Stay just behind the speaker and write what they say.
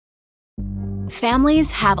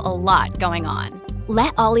Families have a lot going on.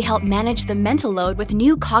 Let Ollie help manage the mental load with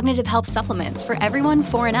new cognitive help supplements for everyone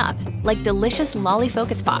 4 and up, like delicious Lolly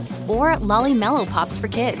Focus Pops or Lolly Mellow Pops for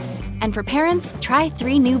kids. And for parents, try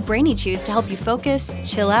 3 new Brainy Chews to help you focus,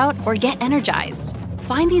 chill out, or get energized.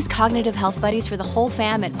 Find these cognitive health buddies for the whole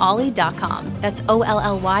fam at ollie.com. That's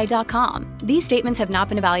OLLY.com. These statements have not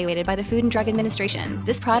been evaluated by the Food and Drug Administration.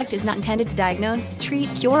 This product is not intended to diagnose,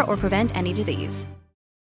 treat, cure, or prevent any disease.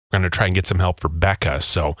 We're going to try and get some help for Becca.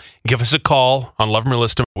 So give us a call on Love 'em or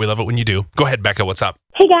List 'em. We love it when you do. Go ahead, Becca. What's up?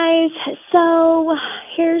 Hey, guys. So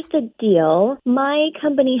here's the deal. My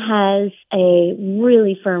company has a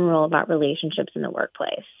really firm rule about relationships in the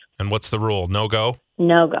workplace. And what's the rule? No go?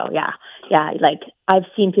 No go, yeah. Yeah, like I've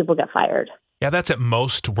seen people get fired. Yeah, that's at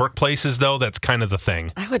most workplaces, though. That's kind of the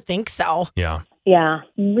thing. I would think so. Yeah. Yeah.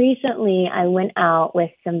 Recently, I went out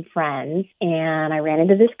with some friends, and I ran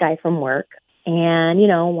into this guy from work. And,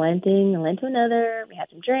 one thing led to another. We had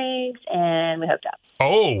some drinks, and we hooked up.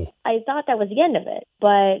 Oh. I thought that was the end of it,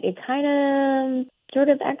 but it kind of sort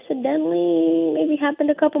of accidentally maybe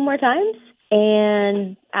happened a couple more times.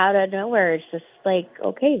 And out of nowhere, it's just like,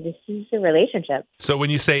 okay, this is a relationship. So when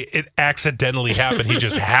you say it accidentally happened, he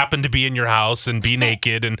just happened to be in your house and be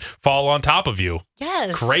naked and fall on top of you.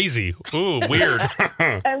 Yes. Crazy. Ooh, weird.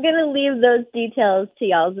 I'm going to leave those details to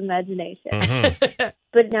y'all's imagination. Mm-hmm.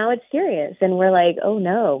 But now it's serious. And we're like, oh,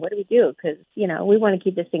 no, what do we do? Because, we want to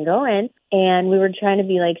keep this thing going. And we were trying to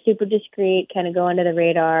be like super discreet, kind of go under the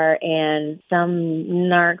radar. And some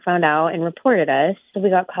narc found out and reported us. So we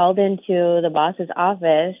got called into the boss's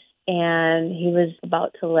office and he was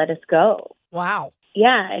about to let us go. Wow.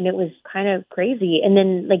 Yeah, and it was kind of crazy. And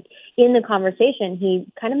then, in the conversation, he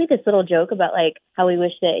kind of made this little joke about, how he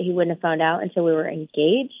wished that he wouldn't have found out until we were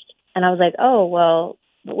engaged. And I was like, oh, well,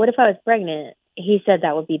 but what if I was pregnant? He said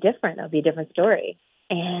that would be different. That would be a different story.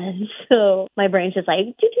 And so my brain's just like,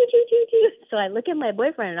 doo. So I look at my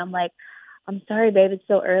boyfriend, and I'm like, I'm sorry, babe, it's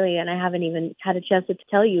so early, and I haven't even had a chance to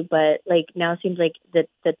tell you. But, now seems like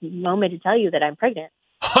the moment to tell you that I'm pregnant.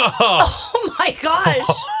 Oh, my gosh.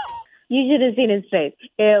 You should have seen his face.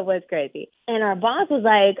 It was crazy. And our boss was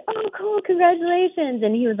like, oh, cool, congratulations.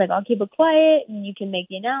 And he was like, I'll keep it quiet and you can make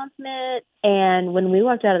the announcement. And when we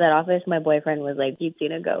walked out of that office, my boyfriend was like, you'd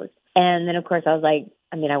seen a ghost. And then, of course, I was like,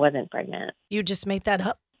 I wasn't pregnant. You just made that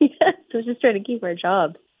up? Yes, I was just trying to keep our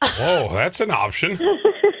job. Oh, that's an option.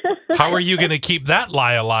 How are you going to keep that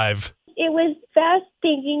lie alive? It was fast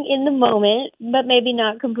thinking in the moment, but maybe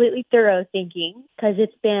not completely thorough thinking because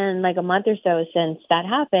it's been like a month or so since that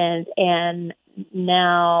happened. And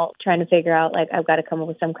now trying to figure out, I've got to come up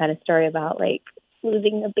with some kind of story about,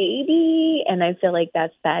 losing a baby. And I feel like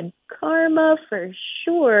that's bad karma for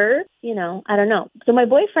sure. I don't know. So my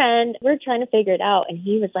boyfriend, we're trying to figure it out. And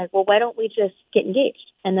he was like, well, why don't we just get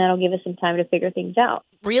engaged? And that'll give us some time to figure things out.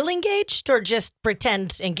 Real engaged or just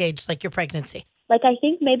pretend engaged like your pregnancy? I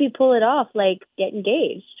think maybe pull it off, get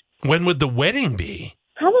engaged. When would the wedding be?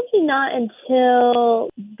 Probably not until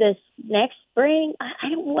this next spring. I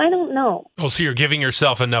don't know. Oh, so you're giving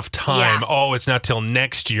yourself enough time. Yeah. Oh, it's not till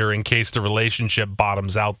next year in case the relationship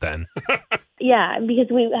bottoms out then. Yeah, because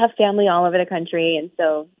we have family all over the country. And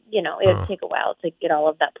so, it would take a while to get all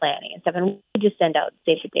of that planning and stuff. And we just send out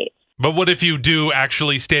save the dates. But what if you do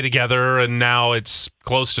actually stay together and now it's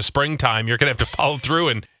close to springtime? You're going to have to follow through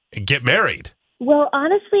and get married. Well,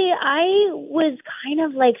 honestly, I was kind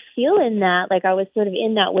of feeling that, I was sort of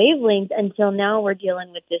in that wavelength until now we're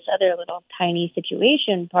dealing with this other little tiny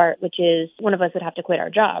situation part, which is one of us would have to quit our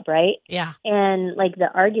job, right? Yeah. And the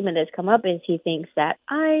argument that's come up is he thinks that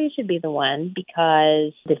I should be the one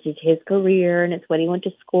because this is his career and it's what he went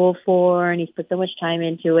to school for and he's put so much time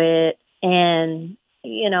into it. And,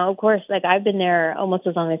 of course, I've been there almost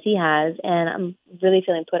as long as he has, and I'm really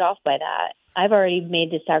feeling put off by that. I've already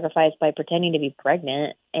made this sacrifice by pretending to be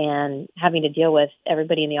pregnant and having to deal with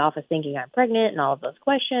everybody in the office thinking I'm pregnant and all of those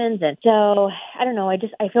questions. And so, I don't know,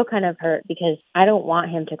 I feel kind of hurt because I don't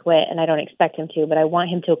want him to quit and I don't expect him to, but I want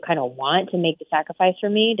him to kind of want to make the sacrifice for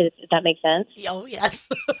me. Does that make sense? Oh, yes.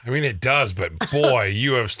 It does, but boy,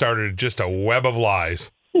 you have started just a web of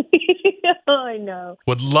lies. Oh, I know.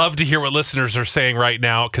 Would love to hear what listeners are saying right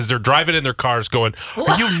now because they're driving in their cars going,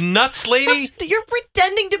 are you nuts, lady? You're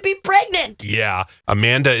pretending to be pregnant. Yeah.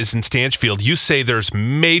 Amanda is in Stanchfield. You say there's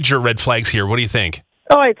major red flags here. What do you think?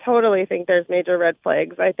 Oh, I totally think there's major red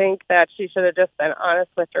flags. I think that she should have just been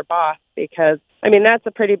honest with her boss because, that's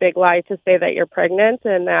a pretty big lie to say that you're pregnant,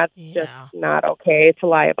 and that's just not okay to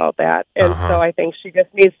lie about that. And so I think she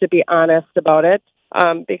just needs to be honest about it.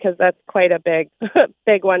 Because that's quite a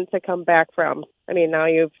big one to come back from. Now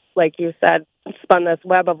you've, like you said, spun this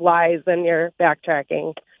web of lies and you're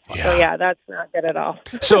backtracking. So yeah, that's not good at all.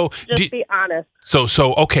 So just be honest.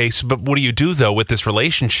 Okay. So, but what do you do though with this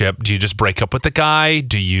relationship? Do you just break up with the guy?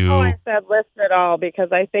 Do you? Oh, I said list it all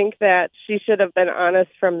because I think that she should have been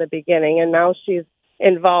honest from the beginning, and now she's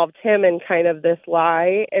involved him in kind of this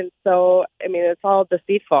lie, and so I mean it's all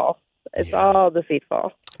deceitful. It's all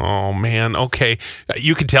deceitful. Oh, man. Okay.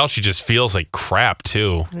 You can tell she just feels like crap,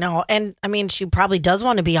 too. No, and I mean, she probably does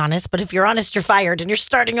want to be honest, but if you're honest, you're fired and you're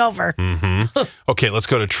starting over. Mm-hmm. Okay, let's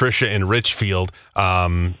go to Trisha in Richfield.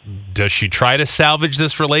 Does she try to salvage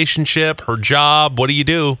this relationship, her job? What do you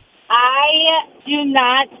do? I do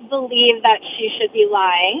not believe that she should be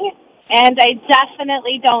lying. And I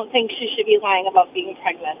definitely don't think she should be lying about being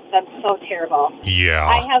pregnant. That's so terrible. Yeah.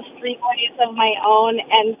 I have 3 boys of my own,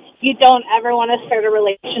 and you don't ever want to start a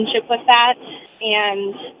relationship with that.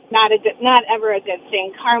 And not ever a good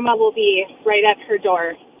thing. Karma will be right at her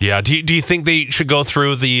door. Yeah. Do you think they should go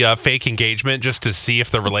through the fake engagement just to see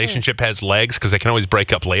if the relationship has legs? Because they can always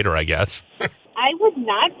break up later, I guess. I would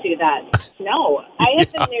not do that. No. I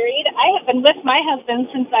have been married. I have been with my husband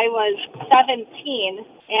since I was 17,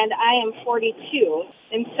 and I am 42.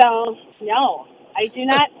 And so, no, I do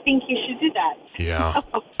not think you should do that. Yeah.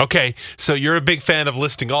 Okay, so you're a big fan of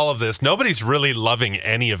listing all of this. Nobody's really loving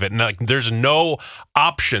any of it. There's no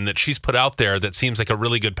option that she's put out there that seems like a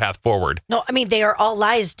really good path forward. No, I mean, they are all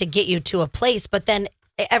lies to get you to a place, but then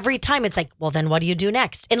every time it's like, well, then what do you do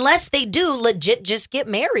next? Unless they do legit just get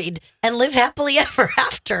married and live happily ever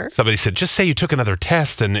after. Somebody said, just say you took another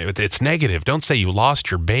test and it's negative. Don't say you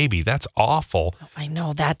lost your baby. That's awful. I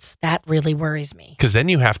know, that really worries me. Because then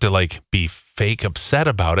you have to be fake upset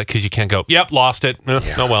about it because you can't go, yep, lost it.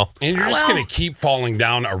 Oh, well. And you're just going to keep falling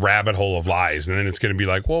down a rabbit hole of lies. And then it's going to be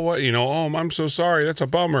like, well, what, I'm so sorry. That's a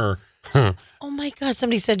bummer. Oh my God.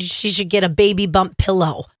 Somebody said she should get a baby bump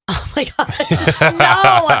pillow. Oh my gosh.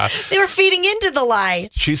 No, they were feeding into the lie.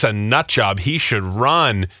 She's a nut job. He should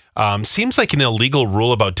run. Seems like an illegal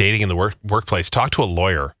rule about dating in the workplace. Talk to a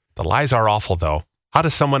lawyer. The lies are awful, though. How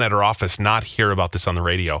does someone at her office not hear about this on the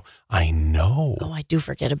radio? I know. Oh, I do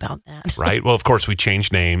forget about that. Right? Well, of course, we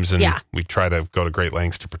change names and yeah. we try to go to great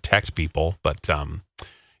lengths to protect people. But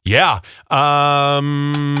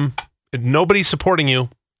nobody's supporting you.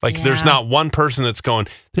 There's not one person that's going,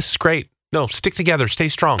 this is great. No, stick together. Stay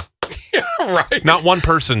strong. Yeah, right. Not one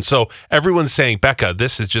person. So everyone's saying, Becca,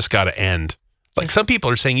 this has just got to end. Some people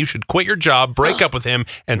are saying you should quit your job, break up with him,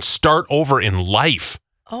 and start over in life.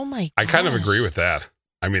 Oh, my gosh. I kind of agree with that.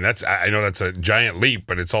 I mean, I know that's a giant leap,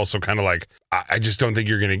 but it's also kind of like, I just don't think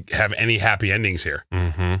you're going to have any happy endings here.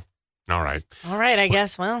 Mm-hmm. All right, I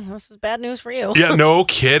guess. Well, this is bad news for you. Yeah, no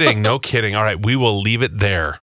kidding. No kidding. All right, we will leave it there.